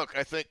 Well, look,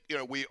 I think,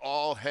 we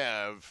all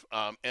have,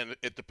 and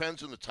it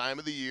depends on the time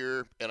of the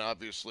year and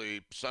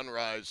obviously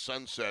sunrise,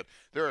 sunset.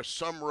 There are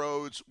some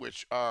roads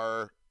which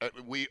are, I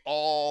think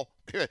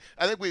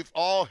we've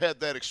all had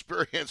that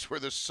experience where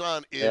the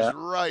sun is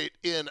right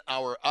in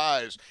our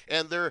eyes.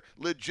 And there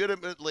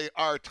legitimately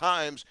are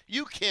times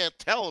you can't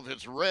tell if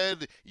it's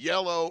red,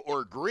 yellow,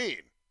 or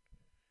green.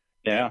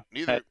 Yeah.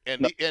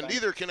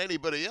 Neither can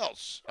anybody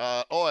else.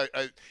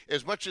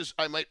 As much as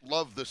I might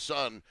love the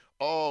sun,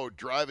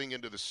 driving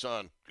into the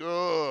sun,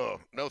 no,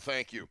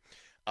 thank you.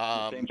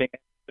 Same thing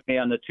happened to me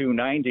on the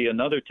 290.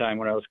 Another time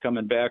when I was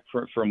coming back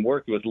from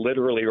work, it was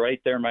literally right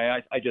there in my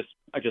eyes. I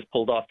just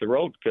pulled off the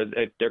road because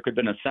there could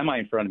have been a semi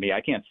in front of me.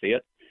 I can't see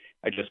it.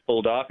 I just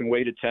pulled off and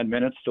waited 10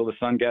 minutes till the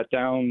sun got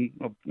down,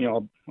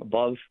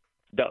 below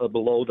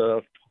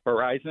the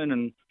horizon,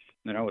 and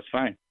then I was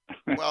fine.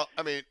 Well,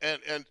 I mean,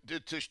 and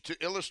to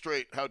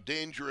illustrate how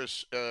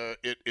dangerous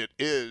it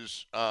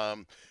is,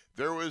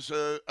 there was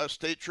a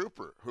state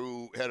trooper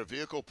who had a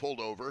vehicle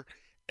pulled over,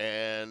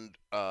 and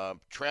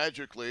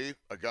tragically,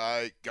 a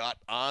guy got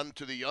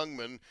onto the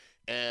youngman,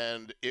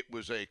 and it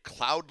was a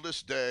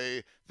cloudless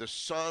day. The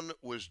sun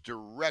was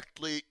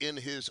directly in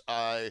his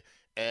eye,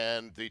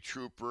 and the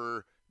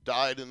trooper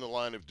died in the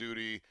line of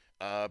duty.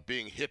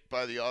 Being hit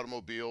by the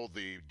automobile.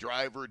 The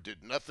driver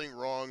did nothing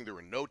wrong. There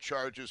were no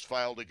charges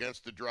filed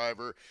against the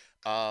driver,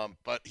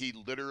 but he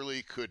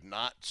literally could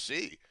not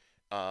see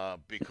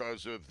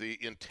because of the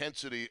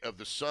intensity of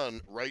the sun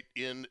right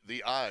in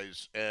the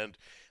eyes. And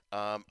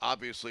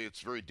obviously,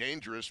 it's very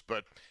dangerous.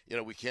 But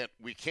we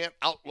can't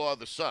outlaw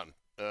the sun.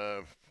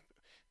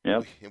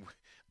 Yep.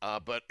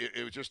 But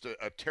it was just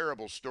a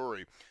terrible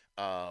story.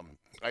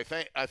 I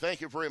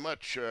thank you very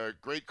much.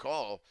 Great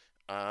call.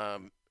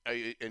 And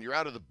you're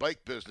out of the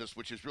bike business,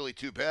 which is really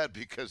too bad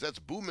because that's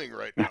booming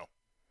right now.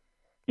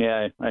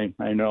 Yeah,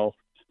 I know.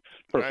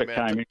 Perfect All right, man.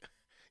 timing.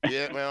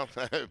 Yeah, well,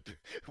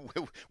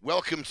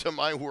 welcome to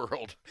my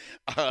world.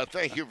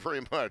 Thank you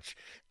very much.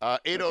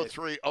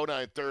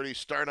 803-0930,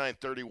 star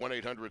 930,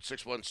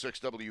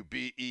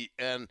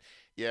 1-800-616-WBEN.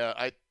 Yeah,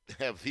 I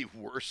have the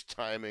worst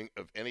timing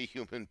of any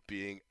human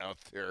being out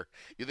there.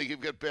 You think you've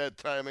got bad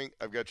timing?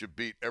 I've got you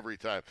beat every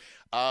time.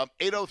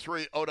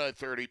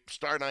 803-0930,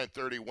 star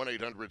 930,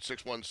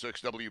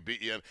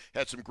 1-800-616-WBEN.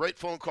 Had some great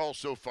phone calls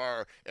so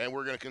far, and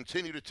we're going to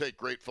continue to take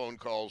great phone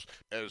calls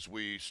as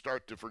we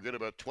start to forget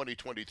about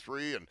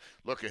 2023 and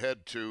look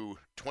ahead to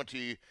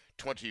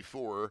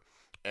 2024.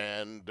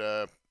 And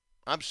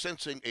I'm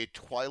sensing a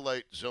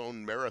Twilight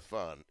Zone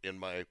marathon in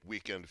my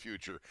weekend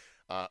future.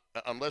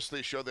 Unless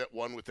they show that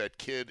one with that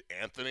kid,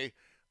 Anthony,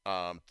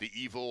 the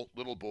evil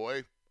little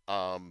boy,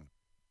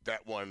 that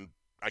one,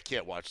 I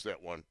can't watch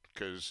that one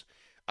because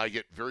I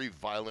get very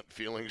violent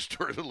feelings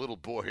toward the little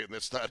boy, and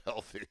that's not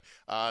healthy.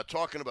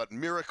 Talking about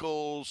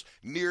miracles,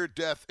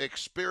 near-death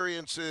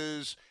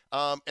experiences,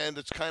 and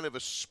it's kind of a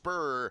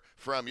spur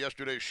from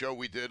yesterday's show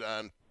we did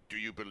on Do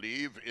You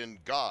Believe in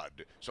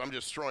God? So I'm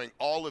just throwing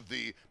all of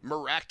the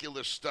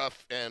miraculous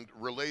stuff and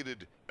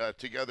related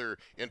together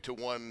into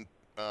one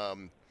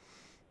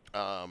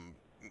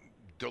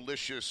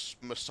delicious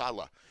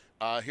masala.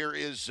 Here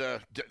is,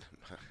 if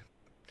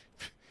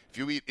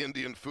you eat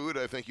Indian food,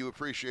 I think you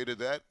appreciated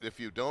that. If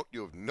you don't,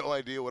 you have no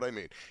idea what I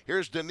mean.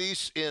 Here's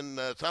Denise in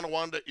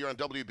Tonawanda. You're on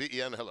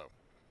WBEN. Hello.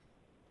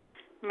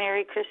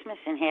 Merry Christmas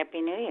and Happy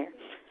New Year.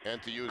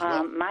 And to you as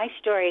well. My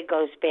story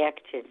goes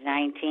back to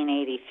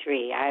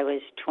 1983. I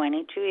was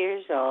 22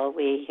 years old.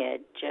 We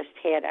had just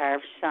had our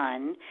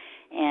son,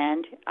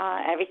 and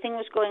everything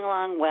was going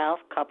along well.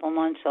 A couple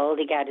months old,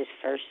 he got his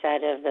first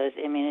set of those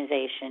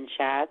immunization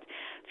shots.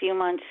 A few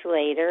months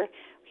later,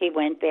 he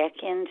went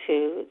back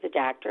into the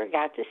doctor,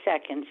 got the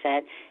second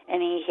set,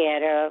 and he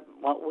had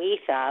what we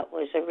thought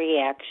was a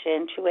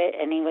reaction to it,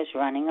 and he was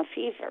running a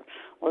fever.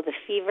 Well, the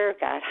fever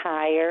got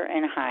higher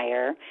and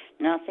higher.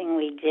 Nothing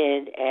we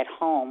did at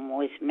home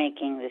was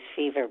making this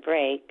fever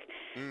break.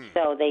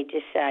 So they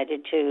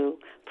decided to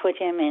put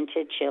him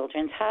into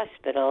Children's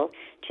Hospital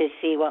to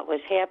see what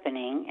was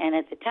happening. And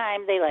at the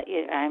time, they let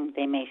you,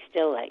 they may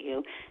still let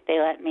you, they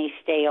let me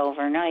stay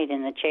overnight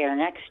in the chair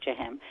next to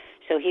him.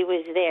 So he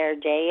was there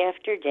day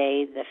after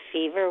day. The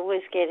fever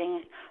was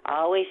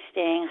always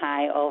staying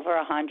high, over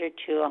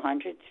 102,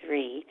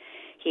 103.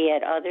 He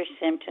had other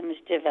symptoms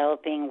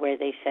developing where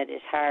they said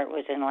his heart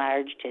was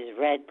enlarged, his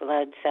red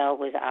blood cell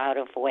was out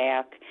of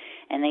whack,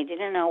 and they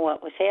didn't know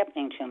what was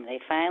happening to him. They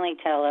finally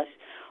tell us,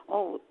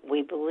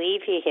 we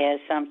believe he has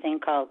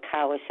something called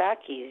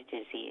Kawasaki's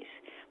disease,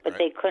 but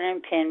they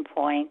couldn't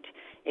pinpoint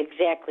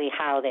exactly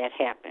how that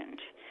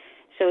happened.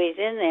 So he's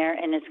in there,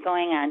 and it's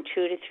going on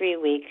 2 to 3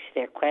 weeks.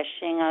 They're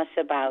questioning us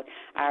about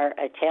our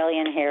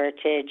Italian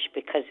heritage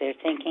because they're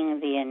thinking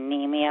the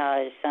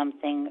anemia is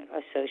something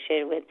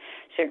associated with a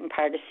certain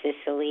part of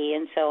Sicily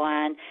and so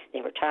on.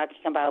 They were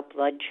talking about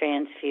blood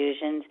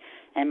transfusions.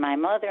 And my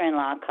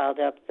mother-in-law called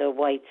up the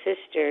White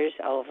Sisters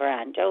over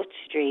on Dote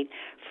Street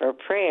for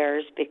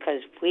prayers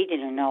because we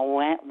didn't know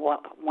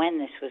when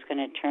this was going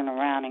to turn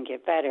around and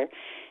get better.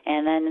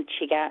 And then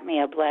she got me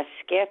a blessed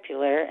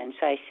scapular, and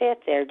so I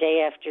sat there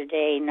day after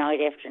day, night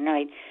after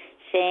night,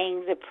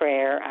 saying the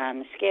prayer on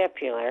the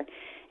scapular.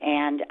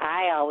 And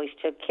I always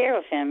took care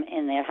of him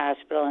in the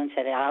hospital and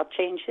said, I'll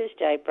change his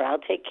diaper, I'll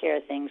take care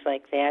of things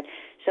like that.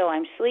 So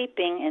I'm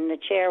sleeping in the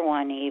chair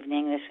one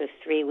evening, this was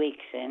 3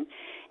 weeks in,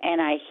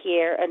 and I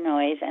hear a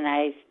noise, and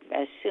I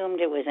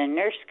assumed it was a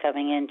nurse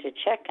coming in to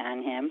check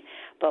on him.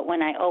 But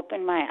when I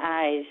opened my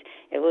eyes,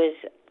 it was,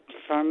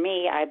 for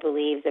me, I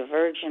believe, the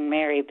Virgin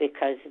Mary,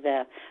 because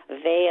the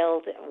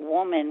veiled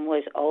woman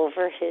was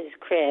over his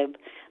crib,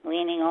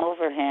 leaning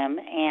over him,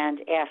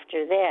 and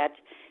after that,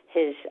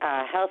 his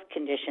health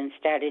condition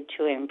started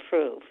to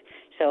improve.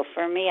 So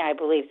for me, I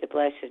believe the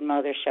Blessed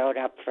Mother showed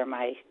up for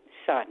my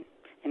son,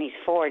 and he's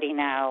 40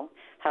 now,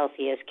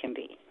 healthy as can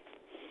be.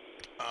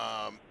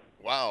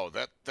 Wow,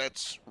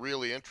 that's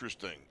really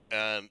interesting.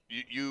 And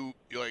you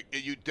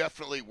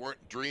definitely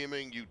weren't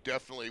dreaming. You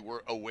definitely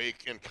were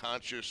awake and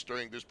conscious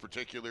during this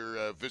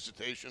particular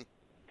visitation.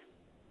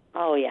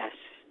 Oh yes,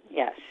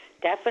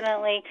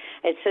 definitely.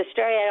 It's a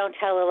story I don't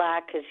tell a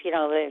lot because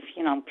if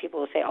people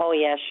will say, "Oh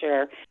yeah,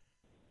 sure."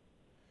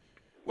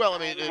 Well, I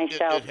mean,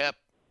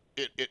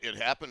 it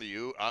happened to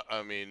you.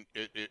 I mean,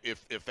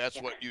 if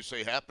that's what you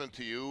say happened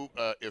to you,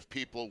 if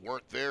people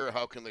weren't there,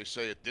 how can they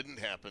say it didn't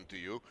happen to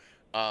you?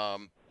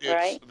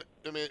 Right.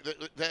 I mean,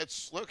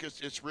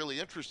 it's really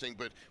interesting.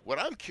 But what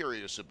I'm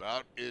curious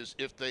about is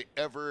if they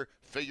ever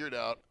figured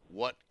out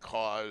what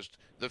caused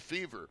the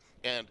fever.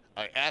 And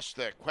I asked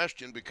that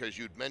question because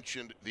you'd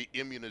mentioned the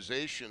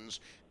immunizations,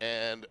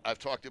 and I've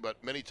talked about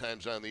many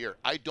times on the air.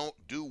 I don't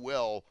do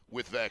well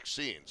with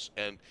vaccines,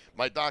 and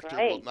my doctor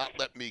will not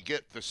let me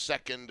get the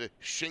second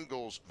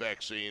shingles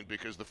vaccine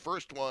because the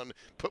first one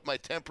put my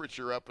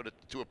temperature up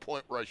to a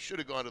point where I should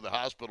have gone to the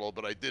hospital,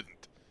 but I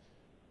didn't.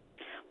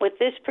 With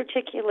this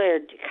particular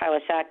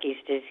Kawasaki's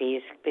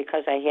disease,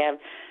 because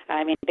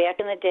back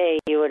in the day,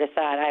 you would have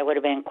thought I would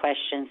have been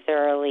questioned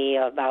thoroughly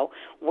about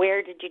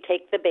where did you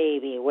take the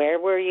baby, where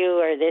were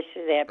you, or this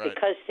or that,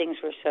 because things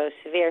were so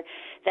severe.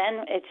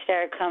 Then it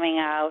started coming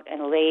out,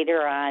 and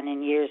later on,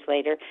 and years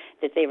later,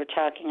 that they were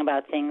talking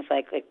about things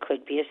like it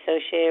could be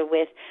associated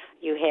with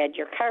you had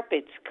your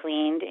carpets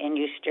cleaned and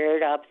you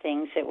stirred up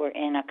things that were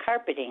in a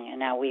carpeting. And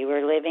now we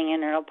were living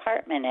in an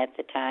apartment at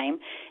the time,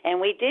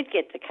 and we did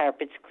get the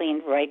carpets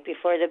cleaned right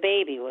before the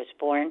baby was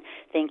born,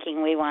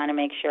 thinking we want to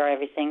make sure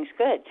everything's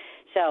good.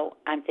 So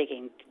I'm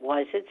thinking,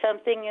 was it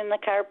something in the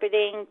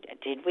carpeting?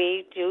 Did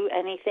we do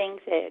anything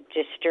that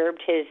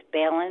disturbed his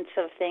balance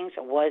of things?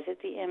 Or was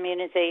it the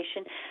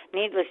immunization?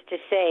 Needless to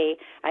say,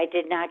 I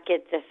did not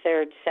get the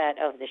third set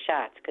of the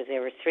shots because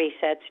there were 3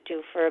 sets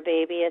due for a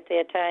baby at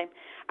that time.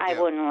 I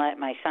wouldn't let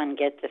my son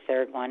get the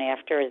third one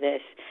after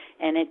this.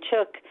 And it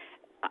took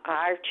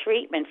our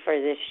treatment for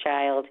this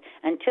child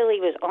until he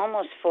was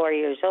almost 4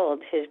 years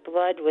old. His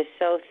blood was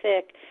so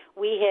thick,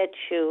 we had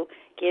to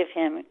give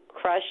him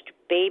crushed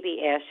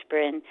baby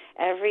aspirin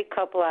every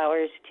couple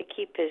hours to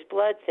keep his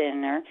blood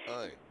thinner.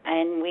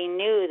 And we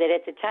knew that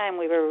at the time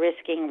we were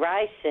risking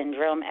Rye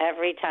syndrome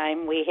every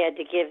time we had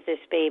to give this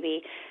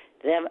baby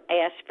the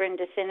aspirin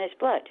to thin his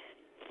blood.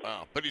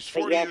 Wow, but he's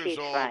 40 years he's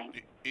old.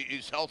 Fine.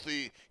 He's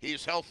healthy.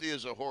 He's healthy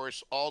as a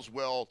horse. All's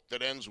well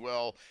that ends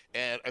well.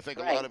 And I think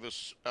a lot of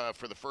us,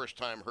 for the first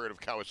time, heard of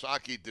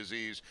Kawasaki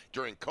disease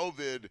during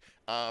COVID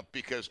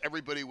because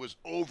everybody was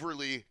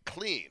overly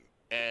clean,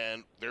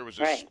 and there was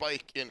a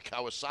spike in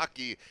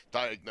Kawasaki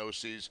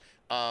diagnoses.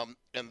 And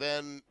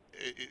then,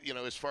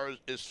 as far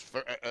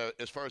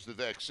as the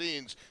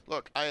vaccines,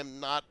 look, I am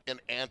not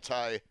an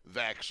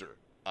anti-vaxxer.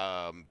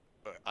 I'm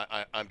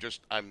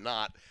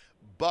not.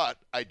 But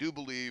I do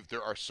believe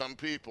there are some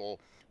people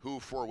who,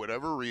 for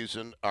whatever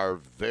reason, are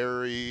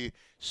very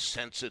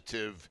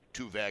sensitive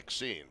to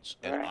vaccines,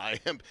 and I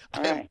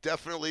am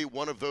definitely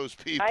one of those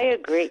people. I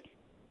agree.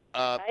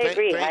 I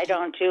agree. I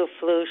don't do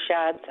flu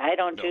shots. I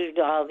don't do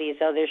all these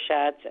other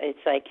shots. It's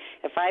like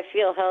if I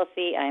feel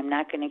healthy, I'm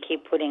not going to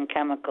keep putting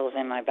chemicals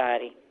in my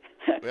body.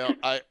 Well,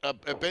 I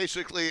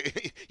basically,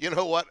 you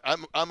know what?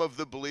 I'm of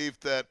the belief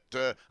that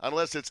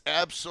unless it's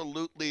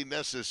absolutely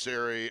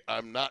necessary,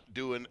 I'm not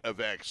doing a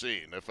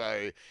vaccine. If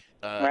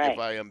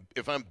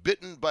I'm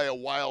bitten by a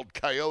wild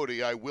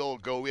coyote, I will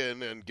go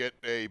in and get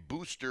a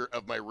booster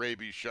of my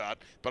rabies shot,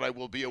 but I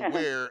will be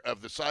aware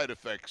of the side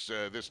effects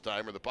this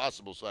time, or the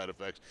possible side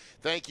effects.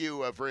 Thank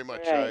you very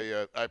much.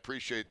 I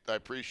appreciate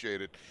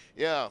it.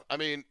 Yeah, I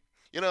mean,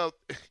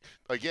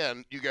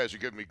 again, you guys are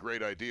giving me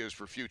great ideas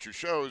for future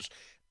shows.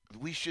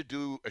 We should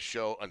do a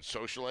show on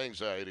social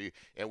anxiety,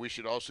 and we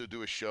should also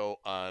do a show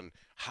on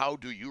how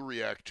do you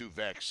react to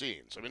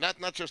vaccines. I mean,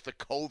 not just the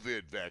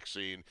COVID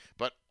vaccine,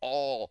 but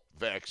all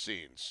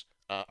vaccines.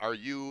 Are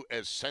you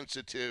as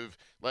sensitive?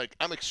 Like,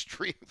 I'm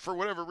extreme, for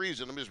whatever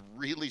reason, I'm just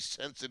really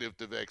sensitive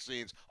to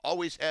vaccines.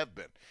 Always have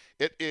been.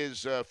 It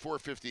is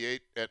 4:58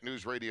 at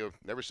News Radio.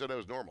 Never said I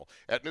was normal.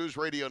 At News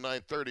Radio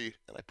 930,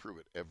 and I prove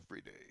it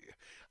every day.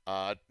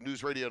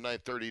 News Radio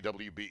 930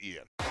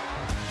 WBEN.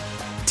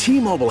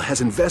 T-Mobile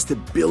has invested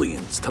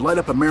billions to light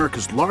up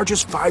America's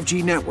largest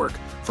 5G network,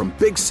 from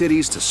big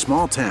cities to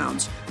small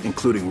towns,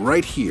 including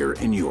right here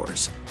in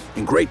yours.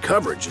 And great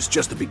coverage is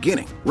just the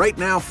beginning. Right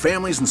now,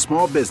 families and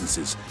small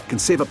businesses can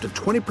save up to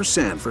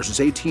 20% versus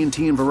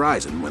AT&T and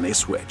Verizon when they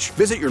switch.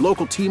 Visit your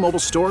local T-Mobile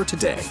store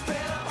today.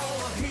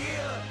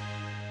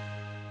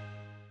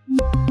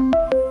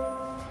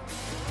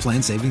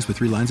 Plan savings with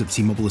 3 lines of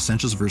T-Mobile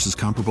Essentials versus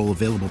comparable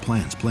available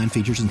plans. Plan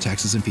features and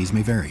taxes and fees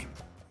may vary.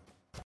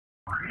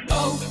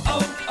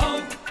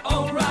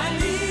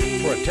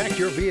 Protect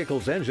your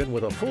vehicle's engine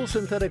with a full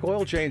synthetic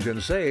oil change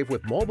and save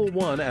with Mobile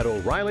One at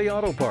O'Reilly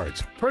Auto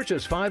Parts.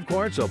 Purchase 5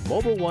 quarts of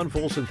Mobile One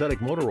full synthetic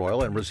motor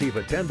oil and receive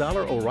a $10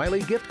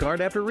 O'Reilly gift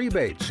card after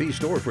rebate. See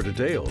store for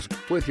details.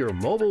 With your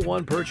Mobile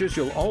One purchase,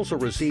 you'll also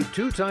receive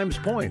 2 times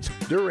points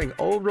during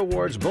O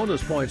Rewards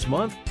Bonus Points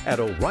Month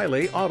at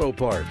O'Reilly Auto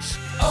Parts.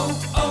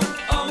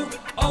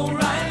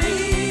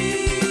 O'Reilly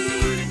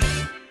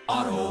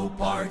Auto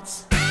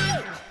Parts.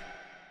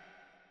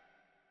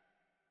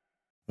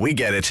 We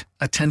get it.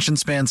 Attention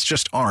spans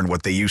just aren't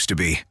what they used to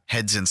be.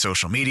 Heads in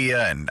social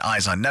media and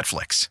eyes on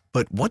Netflix.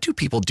 But what do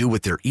people do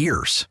with their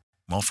ears?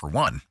 Well, for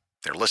one,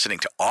 they're listening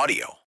to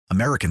audio.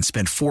 Americans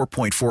spend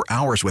 4.4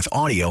 hours with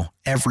audio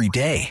every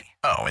day.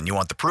 Oh, and you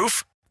want the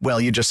proof? Well,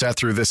 you just sat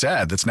through this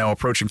ad that's now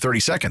approaching 30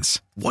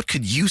 seconds. What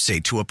could you say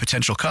to a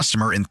potential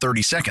customer in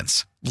 30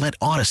 seconds? Let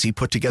Odyssey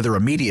put together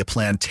a media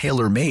plan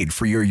tailor-made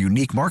for your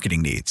unique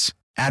marketing needs.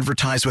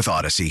 Advertise with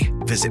Odyssey.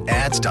 Visit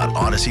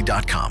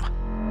ads.odyssey.com.